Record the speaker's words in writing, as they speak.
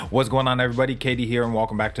What's going on, everybody? Katie here, and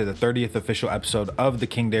welcome back to the 30th official episode of the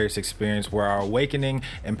King Darius Experience, where our awakening,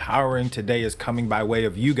 empowering today is coming by way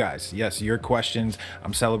of you guys. Yes, your questions.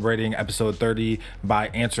 I'm celebrating episode 30 by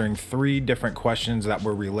answering 3 different questions that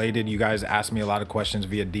were related. You guys asked me a lot of questions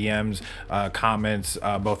via DMs, comments,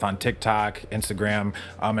 both on TikTok, Instagram,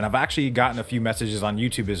 and I've actually gotten a few messages on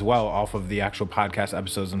YouTube as well off of the actual podcast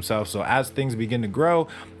episodes themselves. So as things begin to grow,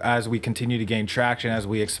 as we continue to gain traction, as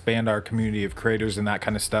we expand our community of creators and that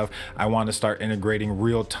kind of stuff, I want to start integrating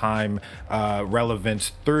real-time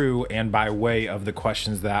relevance through and by way of the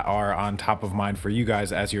questions that are on top of mind for you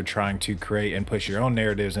guys as you're trying to create and push your own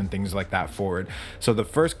narratives and things like that forward. So the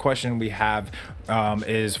first question we have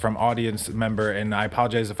is from audience member, and I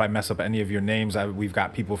apologize if I mess up any of your names. We've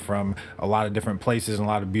got people from a lot of different places and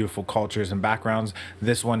a lot of beautiful cultures and backgrounds.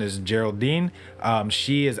 This one is Geraldine.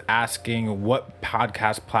 She is asking what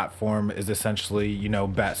podcast platform is essentially,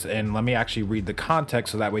 best. And let me actually read the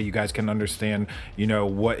context so that way you guys can understand,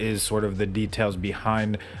 what is sort of the details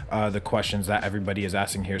behind the questions that everybody is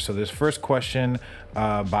asking here. So this first question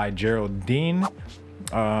by Geraldine,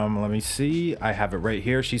 let me see. I have it right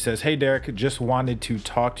here. She says, "Hey Derek, just wanted to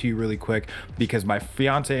talk to you really quick because my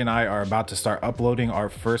fiance and I are about to start uploading our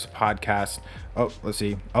first podcast.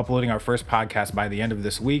 Uploading our first podcast by the end of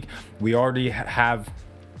this week. We already have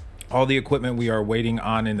all the equipment we are waiting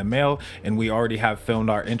on in the mail, and we already have filmed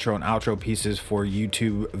our intro and outro pieces for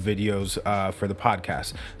YouTube videos for the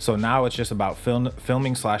podcast. So now it's just about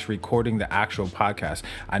filming/recording the actual podcast.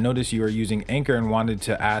 I noticed you are using Anchor and wanted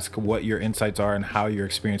to ask what your insights are and how your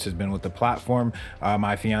experience has been with the platform.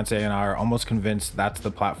 My fiance and I are almost convinced that's the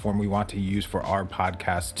platform we want to use for our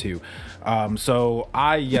podcast too." So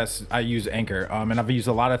I use Anchor, and I've used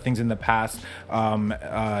a lot of things in the past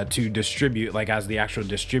to distribute, like as the actual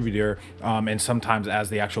distributor, and sometimes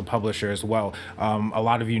as the actual publisher as well. A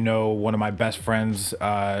lot of you know one of my best friends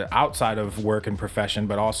outside of work and profession,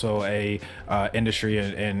 but also a industry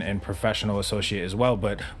and professional associate as well.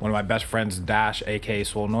 But one of my best friends, Dash, aka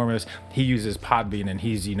Swolenormous, he uses Podbean, and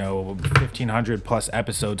he's 1,500 plus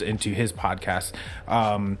episodes into his podcast.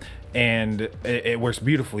 And it works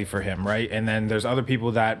beautifully for him, right? And then there's other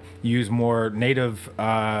people that use more native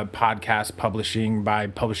podcast publishing by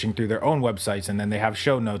publishing through their own websites, and then they have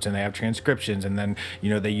show notes and they have transcriptions, and then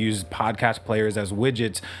they use podcast players as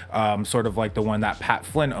widgets, sort of like the one that Pat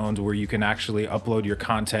Flynn owns, where you can actually upload your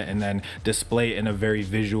content and then display it in a very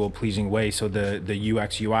visual, pleasing way. So the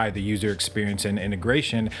UX UI, the user experience and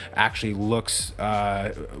integration, actually looks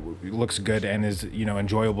good and is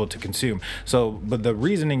enjoyable to consume. So, but the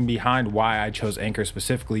reasoning behind why I chose Anchor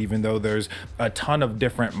specifically, even though there's a ton of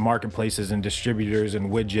different marketplaces and distributors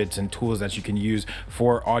and widgets and tools that you can use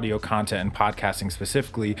for audio content and podcasting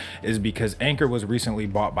specifically, is because Anchor was recently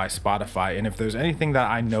bought by Spotify. And if there's anything that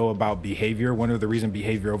I know about behavior, one of the reasons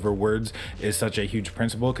behavior over words is such a huge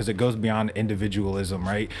principle, because it goes beyond individualism,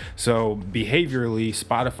 right? So behaviorally,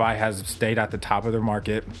 Spotify has stayed at the top of their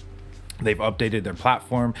market. They've updated their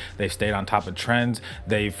platform. They've stayed on top of trends.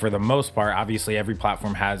 For the most part, obviously every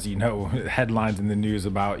platform has, headlines in the news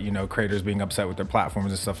about, creators being upset with their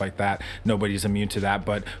platforms and stuff like that. Nobody's immune to that.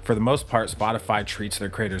 But for the most part, Spotify treats their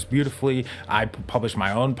creators beautifully. I publish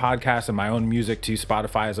my own podcast and my own music to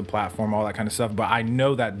Spotify as a platform, all that kind of stuff. But I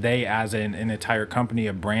know that they, as an entire company,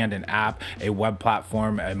 a brand, an app, a web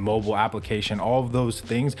platform, a mobile application, all of those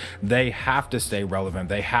things, they have to stay relevant.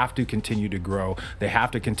 They have to continue to grow. They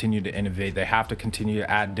have to continue to innovate. They have to continue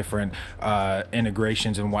to add different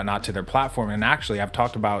integrations and whatnot to their platform. And actually, I've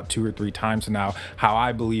talked about 2 or 3 times now how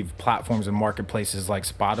I believe platforms and marketplaces like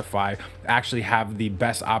Spotify actually have the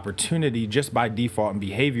best opportunity, just by default and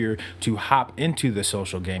behavior, to hop into the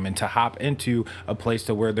social game and to hop into a place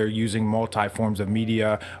to where they're using multi forms of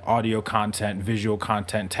media, audio content, visual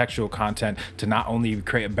content, textual content, to not only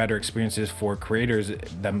create better experiences for creators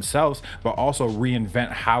themselves, but also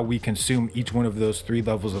reinvent how we consume each one of those 3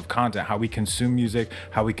 levels of content. How we consume music,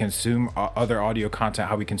 how we consume other audio content,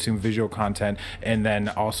 how we consume visual content, and then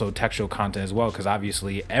also textual content as well, because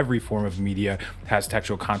obviously every form of media has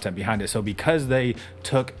textual content behind it. So because they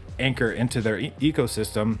took Anchor into their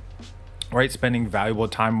ecosystem, right, spending valuable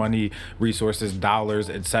time, money, resources, dollars,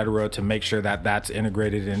 etc., to make sure that that's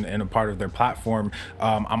integrated in a part of their platform,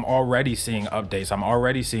 I'm already seeing updates. I'm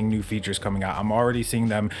already seeing new features coming out. I'm already seeing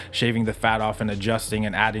them shaving the fat off and adjusting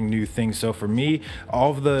and adding new things. So for me,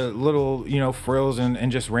 all of the little, frills and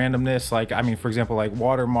just randomness, for example, like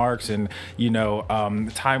watermarks and,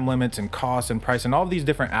 time limits and cost and price and all of these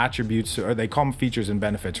different attributes, or they call them features and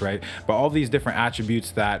benefits, right? But all these different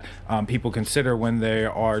attributes that people consider when they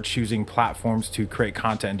are choosing platforms to create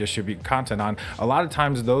content and distribute content on, a lot of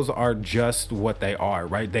times those are just what they are,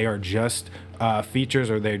 right? They are just features,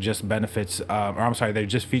 or they're just benefits, or I'm sorry, they're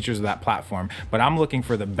just features of that platform. But I'm looking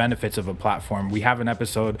for the benefits of a platform. We have an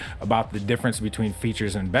episode about the difference between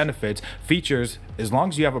features and benefits. Features, as long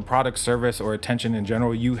as you have a product, service, or attention in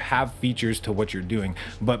general, you have features to what you're doing.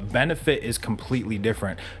 But benefit is completely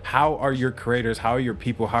different. How are your creators, how are your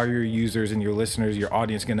people, how are your users and your listeners, your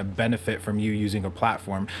audience going to benefit from you using a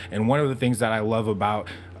platform? And one of the things that I love about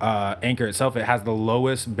Anchor itself, it has the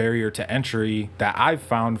lowest barrier to entry that I've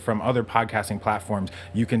found from other podcasting platforms.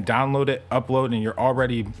 You can download it, upload, and you're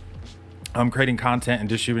already creating content and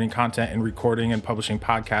distributing content and recording and publishing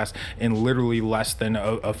podcasts in literally less than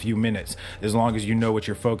a few minutes. As long as you know what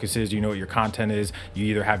your focus is, you know what your content is, you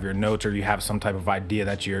either have your notes or you have some type of idea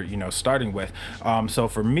that you're, starting with. So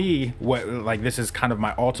for me, this is kind of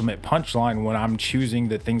my ultimate punchline when I'm choosing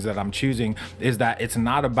the things that I'm choosing, is that it's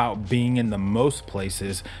not about being in the most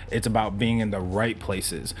places, it's about being in the right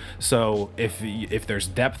places. So if there's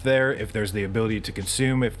depth there, if there's the ability to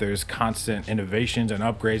consume, if there's constant innovations and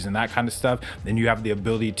upgrades and that kind of stuff, then you have the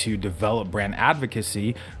ability to develop brand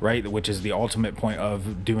advocacy, right? Which is the ultimate point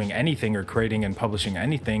of doing anything or creating and publishing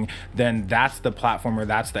anything. Then that's the platform, or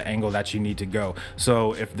that's the angle that you need to go.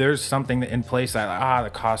 So if there's something in place that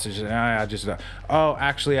the cost is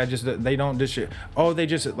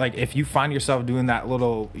if you find yourself doing that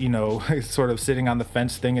little sort of sitting on the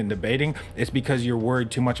fence thing and debating, it's because you're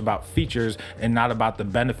worried too much about features and not about the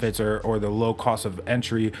benefits or the low cost of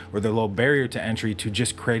entry or the low barrier to entry to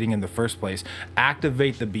just creating in the first place.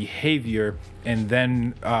 Activate the behavior and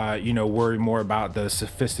then worry more about the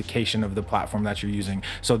sophistication of the platform that you're using.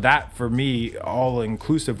 So that, for me, all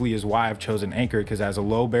inclusively is why I've chosen Anchor, because as a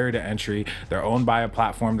low barrier to entry, they're owned by a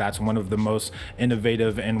platform that's one of the most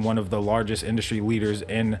innovative and one of the largest industry leaders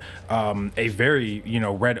in a very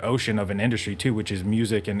red ocean of an industry too, which is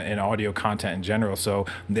music and audio content in general. So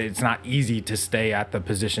it's not easy to stay at the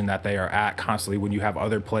position that they are at constantly when you have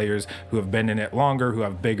other players who have been in it longer, who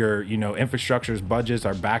have bigger infrastructures, budgets,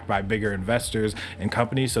 are backed by bigger investors and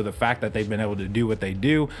companies. So the fact that they've been able to do what they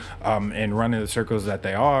do and run in the circles that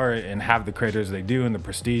they are and have the creators they do and the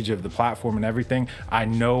prestige of the platform and everything, I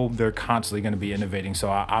know they're constantly going to be innovating. So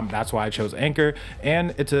that's why I chose Anchor,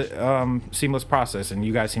 and it's a seamless process, and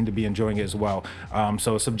you guys seem to be enjoying it as well.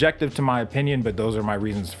 So subjective to my opinion, but those are my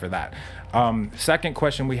reasons for that. Second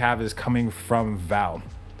question we have is coming from Val.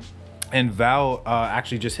 And Val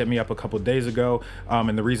actually just hit me up a couple of days ago,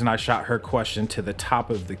 and the reason I shot her question to the top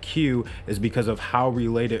of the queue is because of how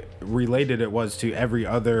related it was to every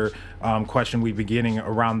other question we'd be getting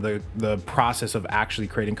around the process of actually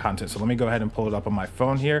creating content. So let me go ahead and pull it up on my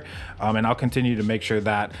phone here, and I'll continue to make sure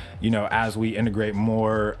that as we integrate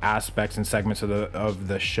more aspects and segments of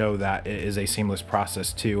the show, that it is a seamless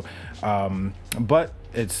process too. But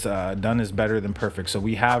it's done is better than perfect. So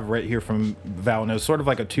we have right here from Val, and it was sort of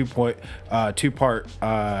like a two-part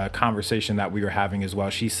conversation that we were having as well.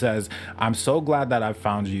 She says, "I'm so glad that I've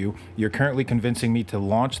found you. You're currently convincing me to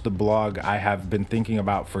launch the blog I have been thinking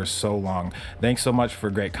about for so long. Thanks so much for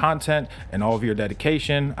great content and all of your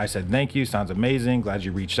dedication." I said, "Thank you. Sounds amazing. Glad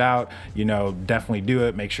you reached out. Definitely do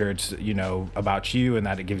it. Make sure it's, about you and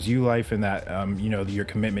that it gives you life, and that, your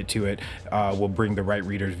commitment to it will bring the right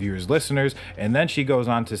readers, viewers, listeners." And then she goes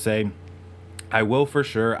on to say, "I will for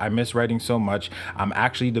sure. I miss writing so much. I'm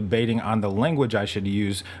actually debating on the language I should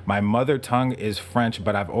use. My mother tongue is French,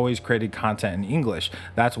 but I've always created content in English.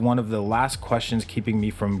 That's one of the last questions keeping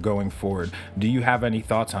me from going forward. Do you have any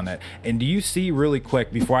thoughts on it?" And do you see, really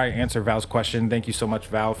quick, before I answer Val's question, thank you so much,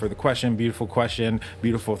 Val, for the question, beautiful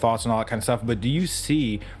thoughts and all that kind of stuff. But do you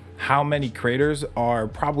see how many creators are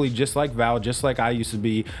probably just like Val, just like I used to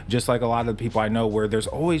be, just like a lot of the people I know, where there's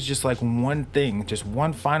always just like one thing, just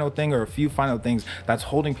one final thing or a few final things that's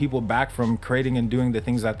holding people back from creating and doing the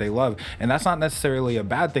things that they love. And that's not necessarily a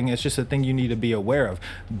bad thing. It's just a thing you need to be aware of.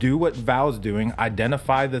 Do what Val's doing,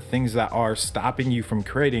 identify the things that are stopping you from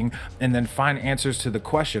creating, and then find answers to the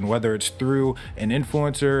question, whether it's through an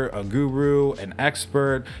influencer, a guru, an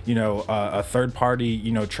expert, a third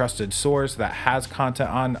party, trusted source that has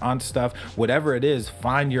content on stuff, whatever it is,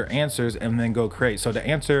 find your answers and then go create. So to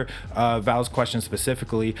answer Val's question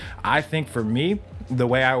specifically, I think for me, the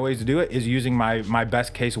way I always do it is using my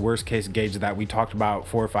best case, worst case gauge that we talked about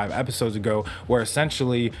 4 or 5 episodes ago, where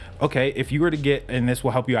essentially, okay, if you were to get, and this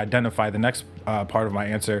will help you identify the next part of my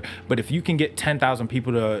answer, but if you can get 10,000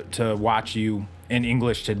 people to watch you in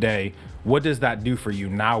English today, what does that do for you?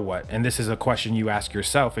 Now what? And this is a question you ask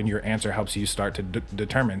yourself, and your answer helps you start to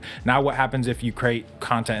determine. Now what happens if you create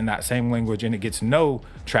content in that same language and it gets no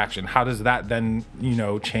traction? How does that then,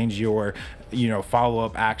 change your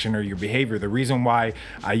follow-up action or your behavior. The reason why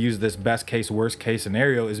I use this best case, worst case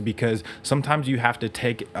scenario is because sometimes you have to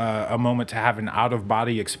take a moment to have an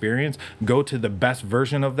out-of-body experience, go to the best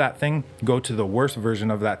version of that thing, go to the worst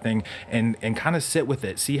version of that thing, and kind of sit with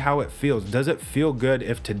it, see how it feels. Does it feel good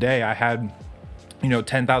if today I had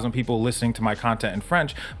 10,000 people listening to my content in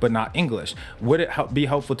French, but not English? Would it be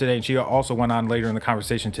helpful today? And she also went on later in the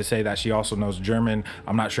conversation to say that she also knows German.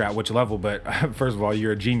 I'm not sure at which level, but first of all,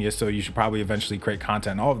 you're a genius, so you should probably eventually create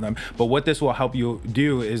content in all of them. But what this will help you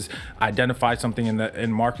do is identify something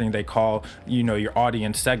in marketing they call, your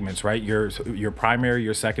audience segments, right? Your primary,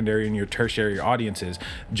 your secondary, and your tertiary audiences.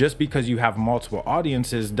 Just because you have multiple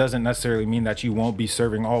audiences doesn't necessarily mean that you won't be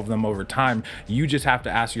serving all of them over time. You just have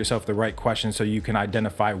to ask yourself the right questions so you can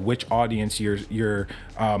identify which audience you're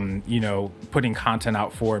putting content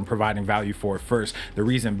out for and providing value for first. The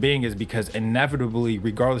reason being is because inevitably,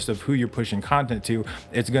 regardless of who you're pushing content to,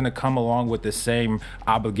 it's going to come along with the same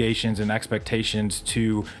obligations and expectations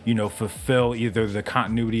to fulfill either the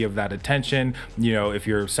continuity of that attention, if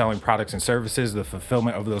you're selling products and services, the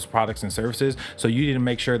fulfillment of those products and services. So you need to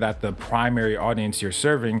make sure that the primary audience you're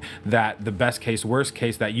serving, that the best case, worst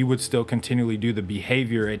case, that you would still continually do the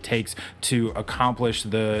behavior it takes to accomplish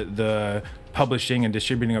the publishing and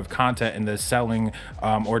distributing of content and the selling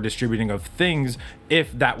or distributing of things,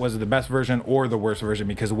 if that was the best version or the worst version.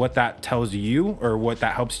 Because what that tells you, or what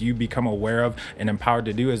that helps you become aware of and empowered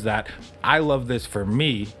to do, is that I love this for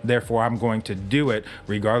me, therefore I'm going to do it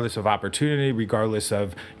regardless of opportunity, regardless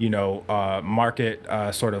of market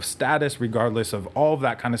sort of status, regardless of all of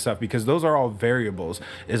that kind of stuff, because those are all variables.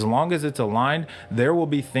 As long as it's aligned, there will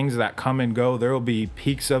be things that come and go. There will be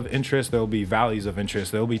peaks of interest, there will be valleys of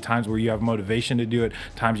interest, there will be times where you have motivation to do it,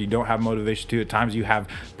 times you don't have motivation to do it, times you have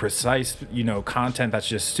precise content that's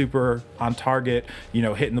just super on target,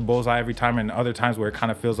 hitting the bullseye every time, and other times where it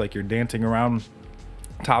kind of feels like you're dancing around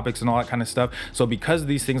topics and all that kind of stuff. So because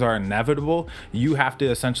these things are inevitable, you have to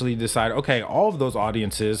essentially decide, okay, all of those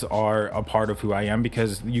audiences are a part of who I am,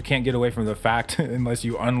 because you can't get away from the fact unless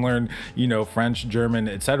you unlearn French, German,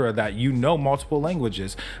 etc., that multiple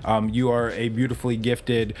languages. You are a beautifully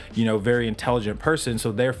gifted, very intelligent person,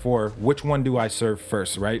 so therefore which one do I serve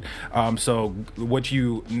first, right? So what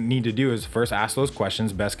you need to do is first ask those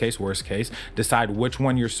questions, best case, worst case, decide which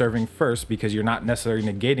one you're serving first, because you're not necessarily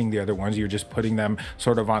negating the other ones, you're just putting them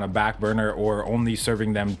sort of on a back burner, or only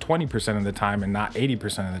serving them 20% of the time and not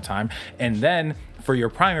 80% of the time. And then for your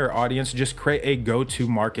primary audience, just create a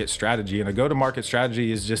go-to-market strategy. And a go-to-market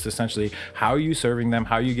strategy is just essentially how are you serving them,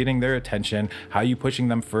 how are you getting their attention, how are you pushing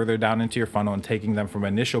them further down into your funnel and taking them from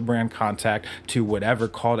initial brand contact to whatever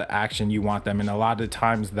call to action you want them. And a lot of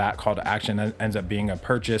times that call to action ends up being a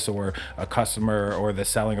purchase or a customer or the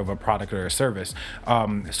selling of a product or a service.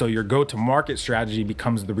 So your go-to-market strategy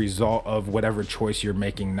becomes the result of whatever choice you're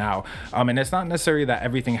making now. And it's not necessarily that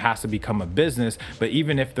everything has to become a business, but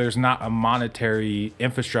even if there's not a monetary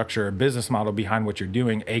infrastructure or business model behind what you're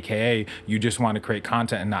doing, aka you just want to create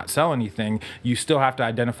content and not sell anything, you still have to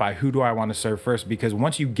identify who do I want to serve first. Because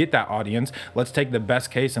once you get that audience, let's take the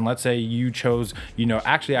best case, and let's say you chose,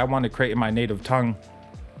 actually I want to create in my native tongue,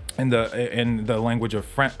 in the language of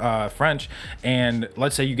French, and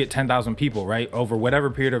let's say you get 10,000 people, right, over whatever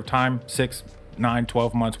period of time, 6, 9,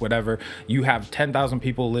 12 months, whatever, you have 10,000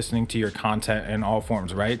 people listening to your content in all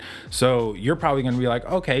forms, right? So you're probably going to be like,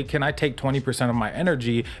 okay, can I take 20% of my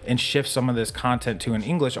energy and shift some of this content to an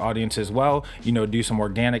English audience as well, do some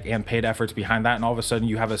organic and paid efforts behind that, and all of a sudden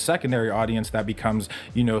you have a secondary audience that becomes,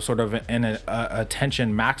 sort of an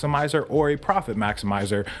attention maximizer or a profit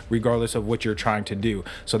maximizer, regardless of what you're trying to do.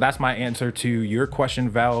 So that's my answer to your question,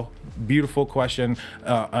 Val. Beautiful question.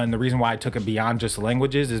 And the reason why I took it beyond just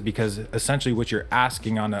languages is because essentially what you're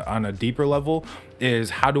asking on a deeper level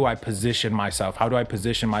is, how do I position myself? How do I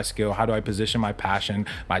position my skill? How do I position my passion,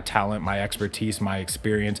 my talent, my expertise, my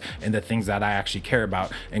experience, and the things that I actually care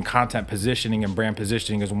about? And content positioning and brand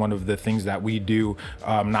positioning is one of the things that we do,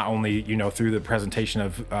 not only, through the presentation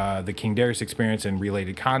of the King Darius experience and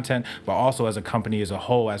related content, but also as a company as a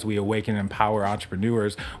whole, as we awaken and empower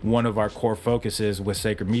entrepreneurs. One of our core focuses with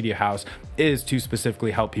Sacred Media House is to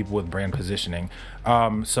specifically help people with brand positioning.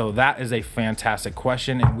 So that is a fantastic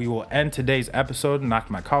question, and we will end today's episode. Knocked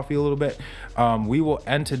my coffee a little bit. We will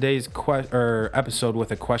end today's episode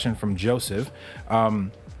with a question from Joseph.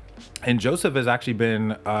 And Joseph has actually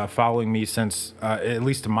been following me since, at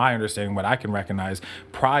least to my understanding, what I can recognize,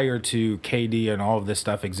 prior to KD and all of this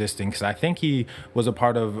stuff existing. Because I think he was a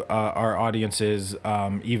part of our audiences,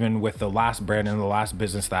 even with the last brand and the last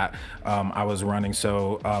business that I was running.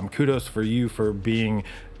 So kudos for you for being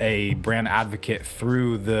a brand advocate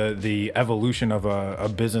through the evolution of a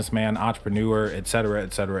businessman, entrepreneur, et cetera,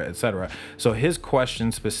 et cetera, et cetera. So his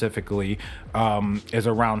question specifically is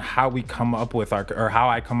around how we come up with how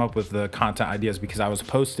I come up with the content ideas, because I was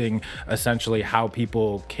posting essentially how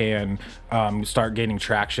people can start gaining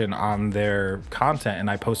traction on their content. And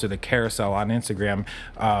I posted a carousel on Instagram,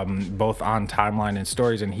 both on timeline and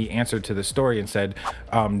stories. And he answered to the story and said,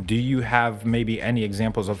 do you have maybe any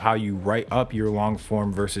examples of how you write up your long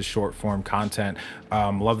form versus short form content?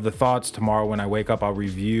 Love the thoughts. Tomorrow when I wake up, I'll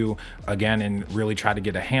review again and really try to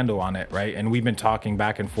get a handle on it, right? And we've been talking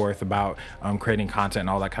back and forth about creating content and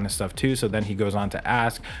all that kind of stuff too. So then he goes on to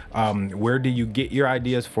ask, where do you get your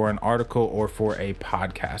ideas for an article or for a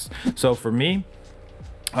podcast? So for me,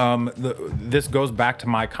 this goes back to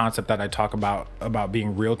my concept that I talk about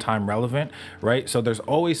being real-time relevant, right? So there's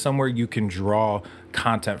always somewhere you can draw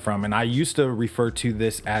content from. And I used to refer to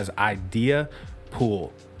this as idea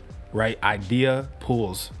pool, right? Idea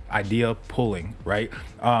pools, idea pooling, right?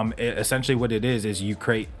 Essentially what it is you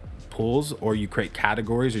create pools, or you create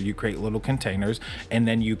categories, or you create little containers, and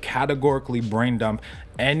then you categorically brain dump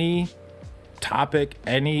any topic,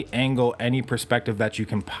 any angle, any perspective that you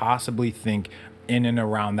can possibly think in and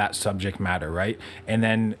around that subject matter, right? And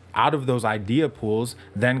then out of those idea pools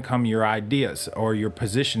then come your ideas or your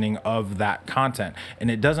positioning of that content.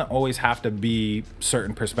 And it doesn't always have to be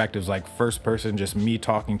certain perspectives, like first person, just me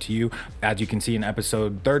talking to you. As you can see in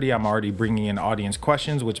episode 30, I'm already bringing in audience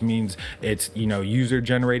questions, which means it's, user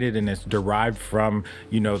generated and it's derived from,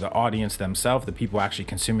 the audience themselves, the people actually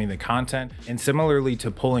consuming the content. And similarly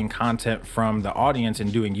to pulling content from the audience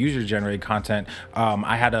and doing user generated content,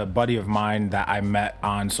 I had a buddy of mine that I met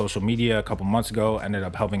on social media a couple months ago, ended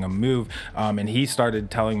up helping him move, and he started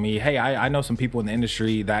telling me, hey, I know some people in the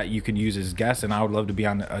industry that you could use as guests, and I would love to be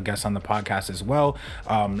on a guest on the podcast as well.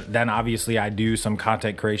 Then obviously I do some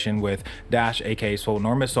content creation with Dash, aka Swole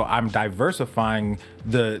Enormous, so I'm diversifying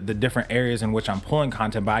the different areas in which I'm pulling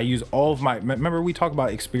content, but I use all of remember we talk about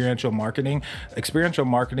experiential marketing.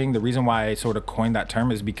 The reason why I sort of coined that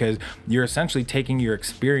term is because you're essentially taking your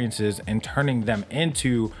experiences and turning them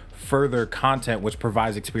into further content which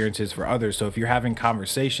provides experiences for others. So if you're having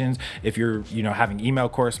conversations, if you're having email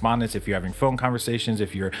correspondence, if you're having phone conversations,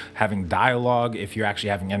 if you're having dialogue, if you're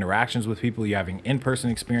actually having interactions with people, you're having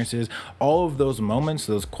in-person experiences, all of those moments,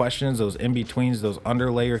 those questions, those in-betweens, those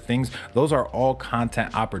underlayer things, those are all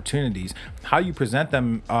content opportunities. How you present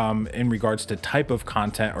them in regards to type of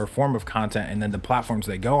content or form of content, and then the platforms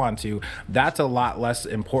they go onto, that's a lot less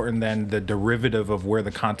important than the derivative of where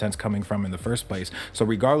the content's coming from in the first place. So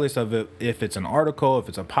regardless of it, if it's an article, if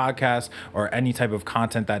it's a podcast, or any type of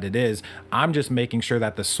content that it is, I'm just making sure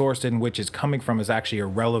that the source in which it's coming from is actually a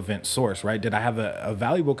relevant source, right? Did I have a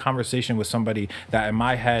valuable conversation with somebody that in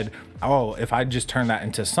my head, if I just turn that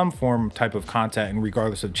into some form type of content, and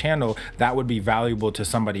regardless of channel, that would be valuable to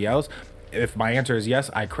somebody else? If my answer is yes,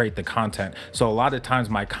 I create the content. So a lot of times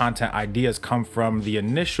my content ideas come from the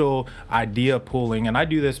initial idea pooling, and I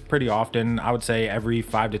do this pretty often. I would say every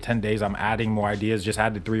 5 to 10 days I'm adding more ideas. Just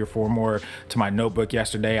added 3 or 4 more to my notebook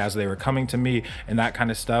yesterday as they were coming to me, and that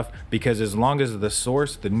kind of stuff. Because as long as the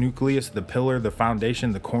source, the nucleus, the pillar, the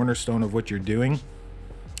foundation, the cornerstone of what you're doing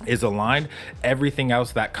is aligned, everything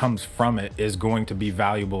else that comes from it is going to be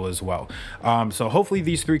valuable as well. So hopefully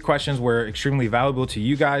these 3 questions were extremely valuable to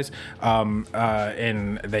you guys,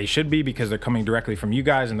 and they should be, because they're coming directly from you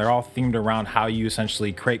guys, and they're all themed around how you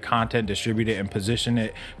essentially create content, distribute it, and position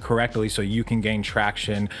it correctly so you can gain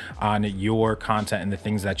traction on your content and the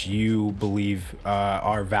things that you believe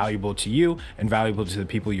are valuable to you and valuable to the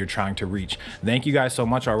people you're trying to reach. Thank you guys so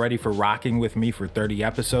much already for rocking with me for 30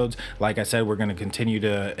 episodes. Like I said, we're going to continue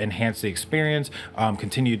to enhance the experience,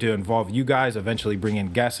 continue to involve you guys, eventually bring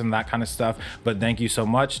in guests and that kind of stuff. But thank you so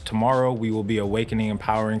much. Tomorrow we will be awakening,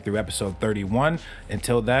 empowering through episode 31.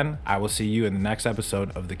 Until then, I will see you in the next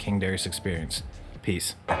episode of the King Darius Experience.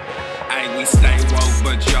 Peace. Hey, we stay woke,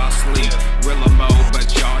 but y'all sleep. Real mode,